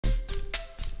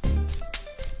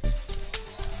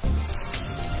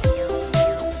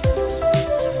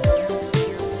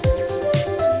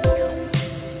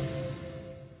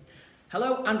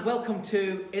and welcome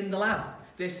to In the Lab.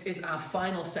 This is our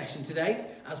final session today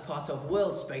as part of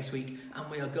World Space Week, and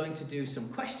we are going to do some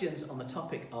questions on the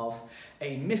topic of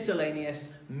a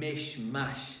miscellaneous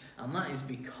mish-mash. And that is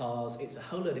because it's a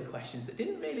whole load of questions that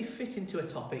didn't really fit into a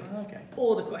topic,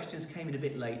 or the questions came in a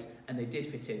bit late and they did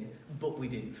fit in, but we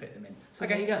didn't fit them in. So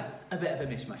there you go, a bit of a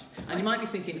mishmash. Nice. And you might be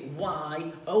thinking,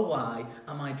 why, oh why,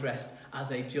 am I dressed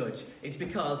as a judge? It's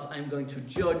because I'm going to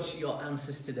judge your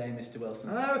answers today, Mr.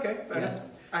 Wilson. Oh, okay, fair enough.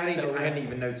 I hadn't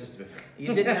even noticed before.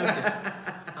 You didn't notice.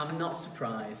 I'm not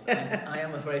surprised. I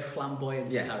am a very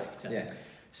flamboyant character. Yeah.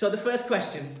 So the first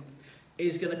question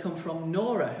is going to come from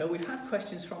Nora, who we've had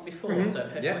questions from before, so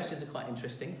her questions are quite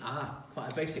interesting.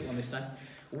 Quite a basic one this time.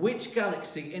 Which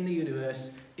galaxy in the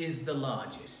universe is the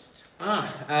largest?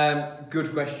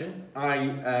 Good question.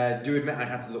 I do admit I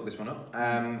had to look this one up,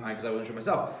 because I wasn't sure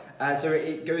myself. So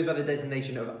it goes by the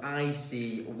designation of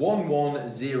IC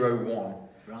 1101.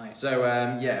 Right. So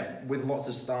with lots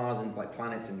of stars and like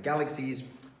planets and galaxies,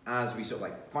 as we sort of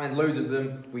like find loads of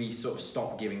them, we sort of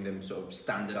stop giving them sort of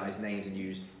standardized names and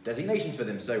use designations for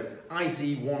them. So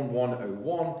IC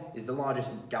 1101 is the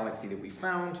largest galaxy that we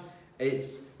found.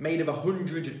 It's made of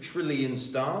 100 trillion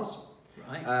stars.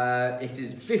 Right. It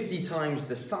is 50 times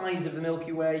the size of the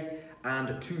Milky Way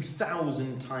and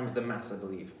 2,000 times the mass, I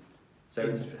believe. So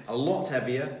it's a lot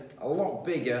heavier, a lot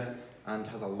bigger, and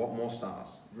has a lot more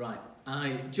stars. Right.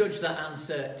 I judge that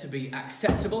answer to be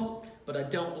acceptable, but I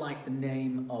don't like the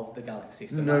name of the galaxy.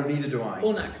 So no, neither do I.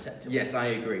 Unacceptable. Yes, I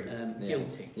agree.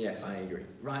 Guilty. Yes, I agree.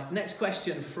 Right, next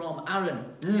question from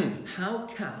Aaron. How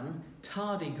can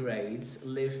tardigrades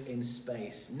live in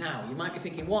space? Now, you might be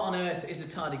thinking, what on earth is a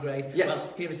tardigrade? Yes.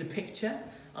 Well, here is a picture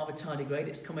of a tardigrade.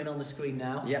 It's coming on the screen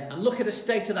now. Yep. And look at the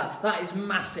state of that. That is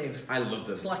massive. I love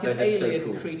them. It's like an alien so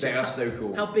cool. creature. They are so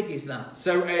cool. How big is that?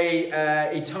 So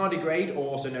a tardigrade, or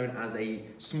also known as a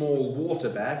small water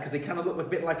bear, because they kind of look a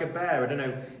bit like a bear. I don't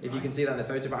know if you can see that in the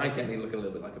photo, but I think they look a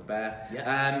little bit like a bear.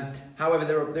 Yeah. However,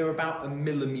 they're about 1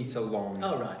 millimetre long.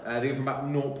 Oh, right. They go from about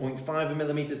 0.5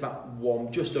 millimetres, about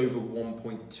just over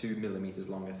 1.2 millimetres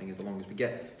long, I think is the longest we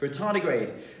get for a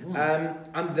tardigrade.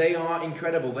 And they are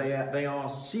incredible. They are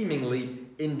seemingly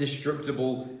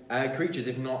indestructible creatures,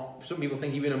 if not, some people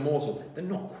think even immortal. They're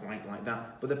not quite like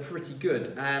that, but they're pretty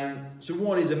good. So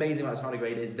what is amazing about a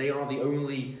tardigrade is they are the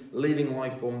only living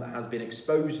life form that has been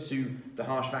exposed to the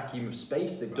harsh vacuum of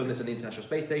space. They've done this on the International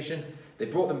Space Station. They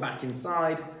brought them back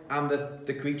inside, and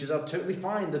the creatures are totally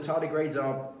fine. The tardigrades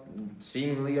are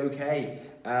seemingly okay.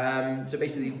 So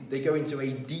basically, they go into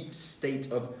a deep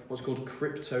state of what's called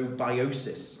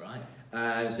cryptobiosis.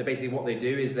 Right. So basically what they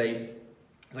do is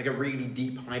it's like a really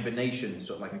deep hibernation,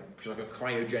 sort of like a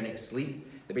cryogenic sleep.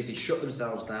 They basically shut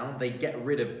themselves down. They get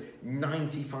rid of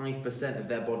 95% of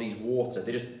their body's water.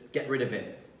 They just get rid of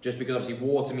it. Just because obviously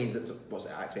water means that's what's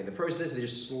activating the process. They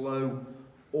just slow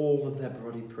all of their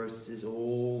body processes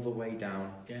all the way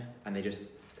down. Yeah. And they just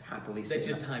happily sit. They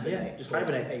just hibernate. Yeah, just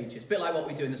hibernate. Ages. Bit like what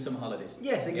we do in the summer holidays.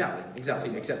 Yes, exactly.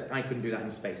 Exactly. Except I couldn't do that in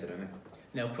space, I don't think.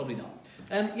 No, probably not.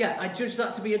 I judge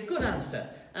that to be a good answer.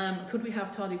 Could we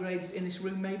have tardigrades in this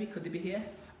room maybe? Could they be here?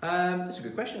 That's a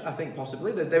good question. I think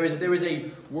possibly. There is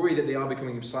a worry that they are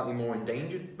becoming slightly more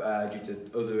endangered due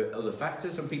to other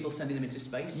factors. Some people sending them into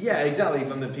space? Yeah, exactly.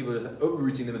 From the people just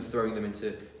uprooting them and throwing them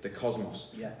into the cosmos.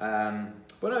 Yeah.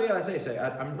 But no, yeah, as I say,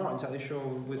 I'm not entirely sure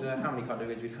with how many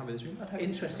tardigrades we'd have in this room.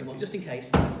 Interesting. Well, just in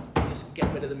case, let's just get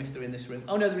rid of them if they're in this room.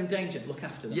 Oh no, they're endangered. Look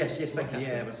after them. Yes, thank you.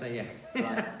 Yeah, I say yeah.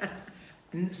 Right.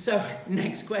 So,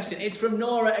 next question. It's from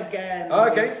Nora again. Oh,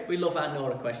 okay. We love our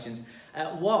Nora questions.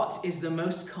 What is the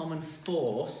most common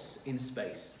force in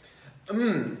space?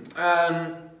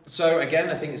 So again,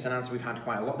 I think it's an answer we've had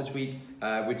quite a lot this week,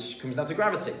 which comes down to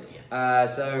gravity. Yeah.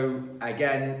 So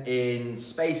again, in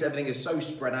space, everything is so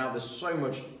spread out. There's so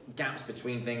much gaps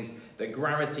between things that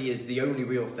gravity is the only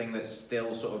real thing that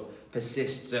still sort of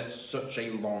persists at such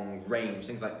a long range.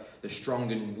 Things like the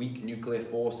strong and weak nuclear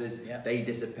forces, they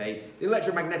dissipate. The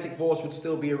electromagnetic force would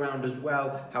still be around as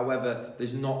well. However,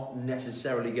 there's not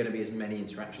necessarily going to be as many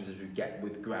interactions as we get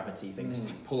with gravity, things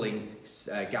pulling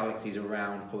galaxies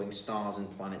around, pulling stars and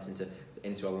planets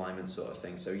into alignment sort of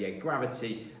thing. So yeah,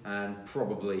 gravity and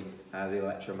probably the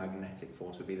electromagnetic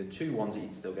force would be the two ones that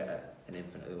you'd still get at an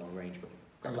infinitely long range. But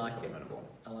I like it.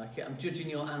 I like it. I'm judging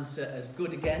your answer as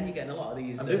good again. You're getting a lot of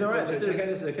these. I'm doing all right. This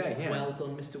is okay. Yeah. Well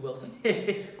done, Mr. Wilson.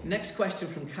 Next question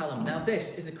from Callum. Now,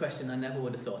 this is a question I never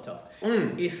would have thought of.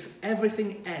 If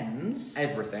everything ends,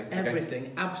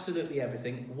 everything, absolutely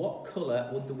everything, what colour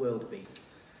would the world be?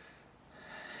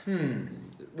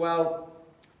 Well,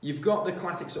 you've got the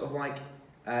classic sort of like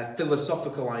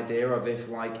philosophical idea of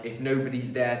if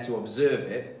nobody's there to observe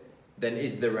it, then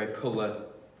is there a colour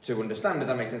to understand, if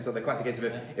that makes sense. So the classic case of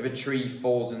if a tree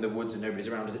falls in the woods and nobody's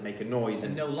around, does it make a noise?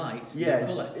 And no light, yeah, no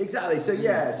colour. Exactly. So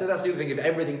so that's the other thing. If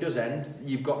everything does end,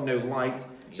 you've got no light.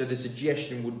 So the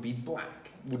suggestion would be black,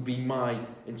 would be my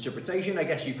interpretation. I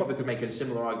guess you probably could make a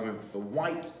similar argument for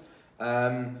white.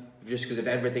 Just because if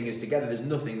everything is together, there's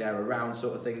nothing there around,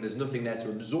 sort of thing. There's nothing there to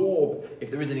absorb if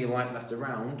there is any light left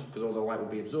around, because all the light will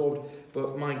be absorbed.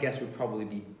 But my guess would probably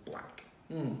be black.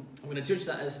 I'm going to judge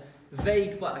that as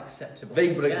vague but acceptable.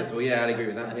 Vague but acceptable, yeah, I'd agree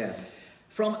with that, yeah.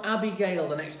 From Abigail,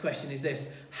 the next question is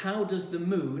this. How does the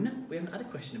moon... We haven't had a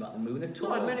question about the moon at all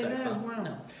so far. Wow.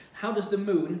 No. How does the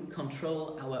moon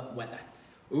control our weather?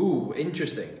 Ooh,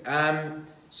 interesting.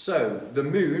 So, the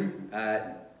moon,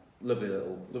 lovely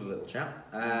little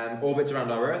chap, orbits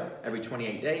around our Earth every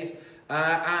 28 days.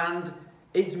 And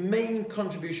its main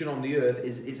contribution on the Earth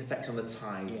is effects on the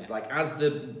tides. Yeah. Like, as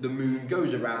the moon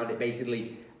goes around, it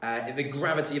basically... the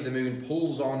gravity of the moon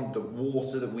pulls on the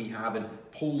water that we have and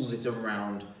pulls it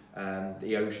around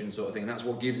the ocean, sort of thing. And that's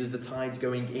what gives us the tides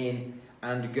going in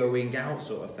and going out,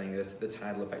 sort of thing. The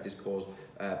tidal effect is caused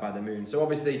by the moon. So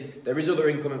obviously there is other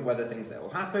inclement weather things that will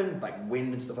happen, like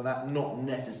wind and stuff like that, not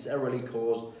necessarily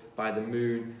caused by the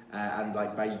moon.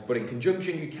 But in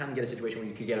conjunction, you can get a situation where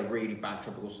you could get a really bad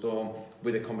tropical storm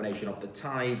with a combination of the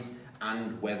tides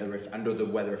and other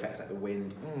weather effects like the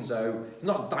wind. So it's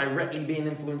not directly being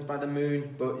influenced by the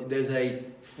moon, but there's a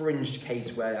fringed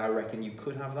case where I reckon you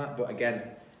could have that. But again,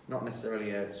 not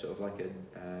necessarily a sort of like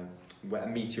a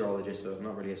meteorologist, or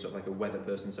not really a sort of like a weather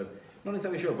person. So not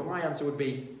entirely sure. But my answer would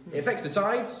be it affects the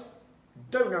tides.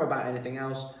 Don't know about anything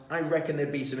else. I reckon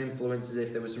there'd be some influences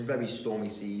if there was some very stormy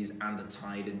seas and a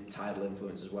tidal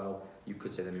influence as well. You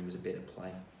could say the moon was a bit of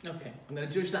play. Okay, I'm going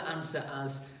to judge that answer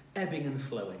as ebbing and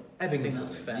flowing. Ebbing and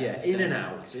that's flowing. fair. Yeah, in and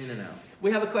out, in and out.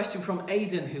 We have a question from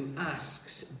Aidan who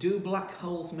asks, do black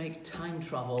holes make time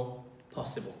travel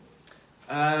possible?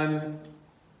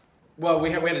 Well,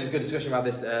 we had a good discussion about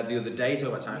this the other day,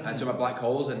 talking about black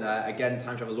holes, and again,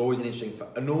 time travel is always an interesting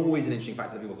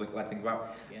factor that people like to think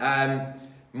about. Yeah.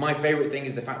 My favourite thing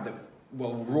is the fact that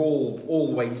we're all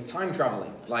always time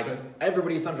travelling. That's true.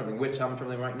 Everybody's time travelling. We're time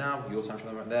travelling right now. You're time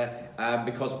travelling right there.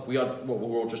 Because we're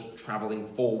all just travelling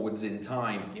forwards in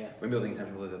time. Yeah. When people think time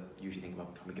travel, they usually think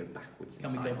about, can we go backwards in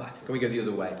time? Can we go backwards? Can we go the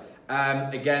other way?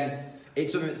 Again,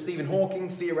 it's something that Stephen Hawking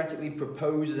theoretically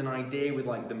proposes an idea with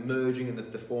like the merging and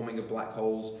the forming of black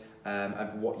holes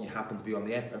and what happens beyond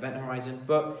the event horizon.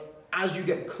 But as you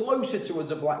get closer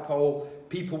towards a black hole,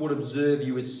 people would observe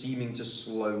you as seeming to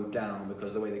slow down,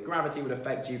 because the way that gravity would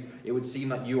affect you, it would seem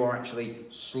like you are actually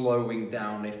slowing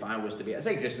down. If I was to be at a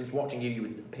safe distance watching you, you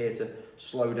would appear to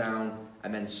slow down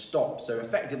and then stop. So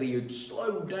effectively, you'd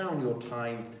slow down your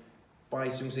time by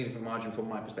some significant margin from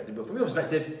my perspective. But from your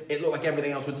perspective, it looked like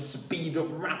everything else would speed up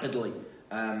rapidly,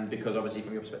 because obviously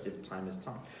from your perspective, time is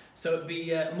time. So it'd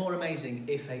be more amazing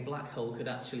if a black hole could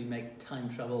actually make time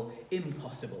travel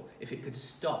impossible, if it could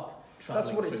stop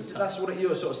travelling through time. That's what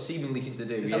it sort of seemingly seems to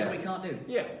do. That's what we can't do.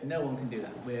 Yeah. No one can do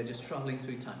that. We're just travelling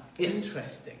through time. Yes.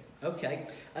 Interesting. Okay.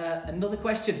 Another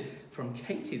question from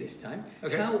Katie this time.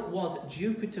 Okay. How was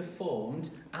Jupiter formed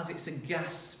as it's a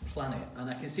gas planet? And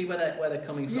I can see where they're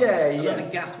coming from. Yeah, a load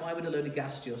of gas. Why would a load of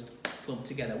gas just clump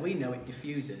together? We know it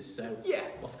diffuses, so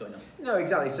what's going on? No,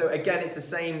 exactly. So again, it's the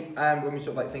same when we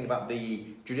sort of like think about the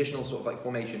traditional sort of like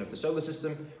formation of the solar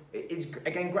system. It's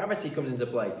again, gravity comes into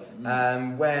play.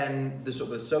 When the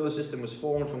sort of the solar system was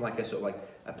formed from like a sort of like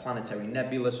a planetary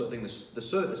nebula sort of thing, the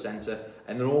sun at the centre,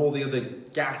 and then all the other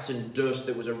gas and dust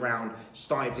that was around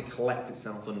started to collect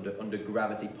itself under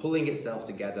gravity, pulling itself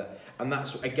together, and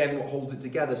that's again what holds it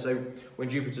together. So when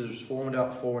Jupiter was formed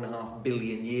about 4.5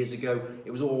 billion years ago,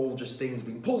 it was all just things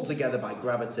being pulled together by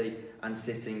gravity and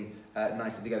sitting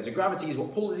nicely together. So gravity is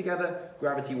what pulls it together,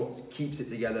 gravity what keeps it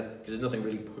together, because there's nothing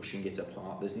really pushing it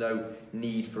apart. There's no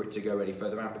need for it to go any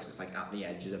further out, because it's like at the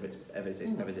edges of its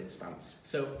expanse.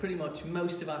 So pretty much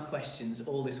most of our questions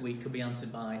all this week could be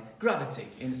answered by gravity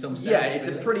in some sense. Yeah, it's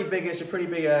a pretty big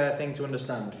thing to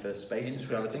understand for space, is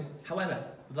gravity. However,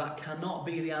 that cannot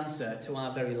be the answer to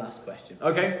our very last question.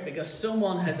 Okay. Because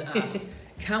someone has asked,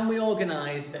 can we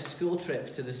organise a school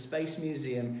trip to the Space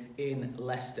Museum in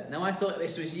Leicester? Now, I thought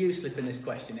this was you slipping this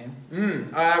question in.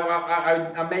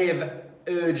 I may have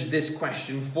urged this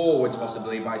question forwards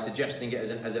possibly by suggesting it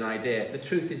as an idea. The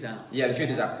truth is out. Yeah, the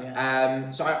truth is out.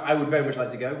 Yeah. So I would very much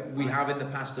like to go. We have in the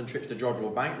past done trips to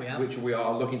Jodrell Bank, which we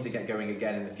are looking to get going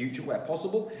again in the future where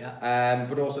possible. Yeah.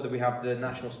 But also that we have the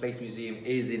National Space Museum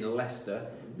is in Leicester,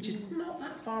 which is not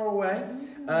that far away.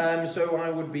 So I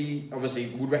would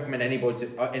recommend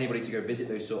anybody to go visit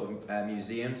those sort of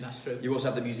museums. That's true. You also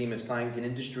have the Museum of Science and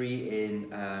Industry in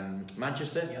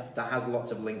Manchester. Yep. That has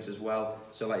lots of links as well.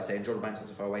 So like I say, Jordan Bank's not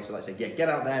so far away. So like I say, yeah, get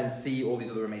out there and see all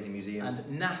these other amazing museums.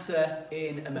 And NASA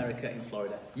in America, in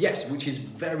Florida. Yes, which is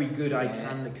very good. I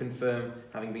can confirm,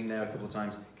 having been there a couple of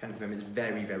times, can confirm it's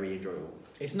very, very enjoyable.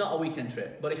 It's not a weekend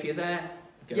trip, but if you're there,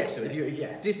 go to it.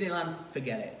 Yes. Disneyland,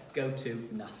 forget it. Go to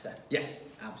NASA. Yes.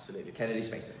 Absolutely. Kennedy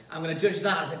Space Center. I'm going to judge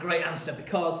that as a great answer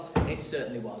because it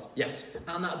certainly was. Yes.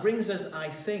 And that brings us, I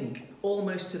think,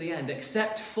 almost to the end,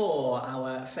 except for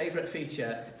our favourite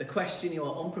feature, the question you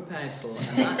are unprepared for,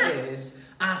 and that is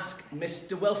Ask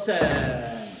Mr. Wilson.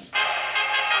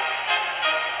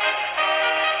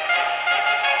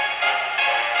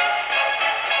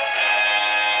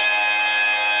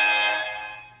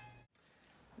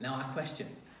 Now our question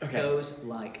goes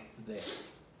like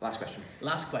this. Last question.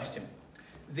 Last question.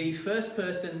 The first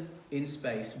person in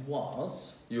space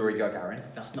was... Yuri Gargarin.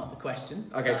 That's not the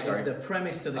question. Okay, that sorry. Is the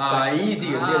premise to the question.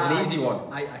 Easy. It was an easy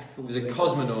one. I fooled you. It was a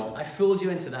cosmonaut. I fooled you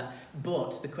into that.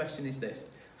 But the question is this.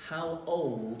 How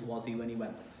old was he when he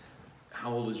went?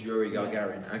 How old was Yuri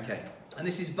Gargarin? Yeah. Okay. And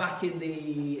this is back in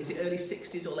the... Is it early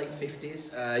 60s or late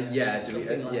 50s?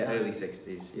 Early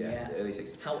 60s. Yeah, early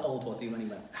 60s. How old was he when he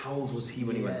went? How old was he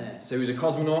when he went? So he was a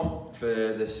cosmonaut for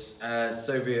the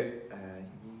Soviet...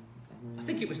 I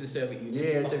think it was the Soviet Union.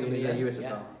 Yeah, Soviet Union,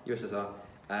 USSR. USSR.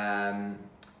 I'm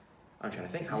trying to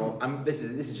think how old. This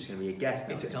is just going to be a guess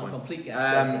now. It's a complete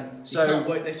guess. So you can't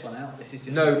work this one out. This is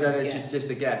just it's just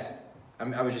a guess.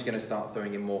 I was just going to start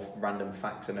throwing in more random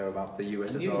facts I know about the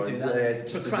USSR. And you can do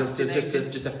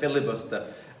that. Just a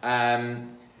filibuster.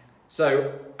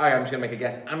 So I'm just going to make a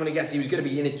guess. I'm going to guess he was going to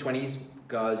be in his 20s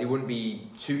because he wouldn't be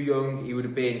too young. He would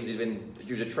have been because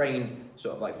he was a trained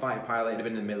sort of like fighter pilot. He'd have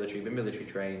been in the military, been military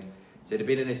trained. So he'd have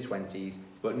been in his 20s,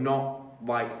 but not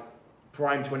like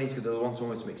prime 20s because they want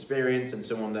someone with some experience and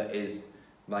someone that is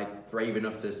like brave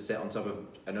enough to sit on top of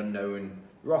an unknown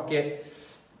rocket.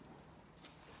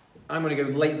 I'm going to go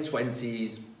late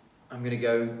 20s. I'm going to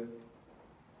go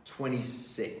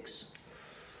 26.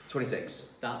 26.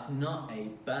 That's not a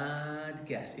bad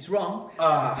guess. It's wrong,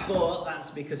 but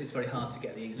that's because it's very hard to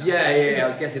get the exact answer. I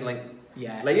was guessing like...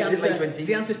 Yeah, late 20s.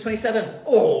 The answer's 27.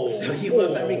 So you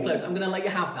were very close. I'm going to let you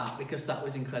have that because that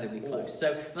was incredibly close.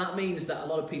 So that means that a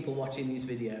lot of people watching these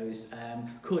videos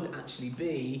could actually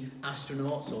be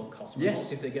astronauts or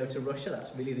cosmonauts if they go to Russia.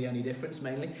 That's really the only difference,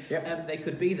 mainly. Yep. They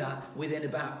could be that within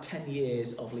about 10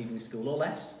 years of leaving school or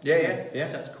less. Yeah.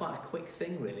 So it's quite a quick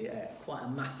thing, really. Quite a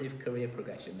massive career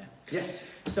progression there. Yes.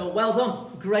 So well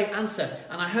done. Great answer.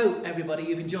 And I hope, everybody,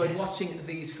 you've enjoyed watching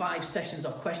these 5 sessions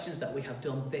of questions that we have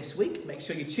done this week. Make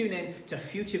sure you tune in to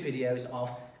future videos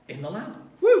of In the Lab.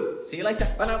 Woo! See you later.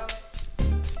 Bye now.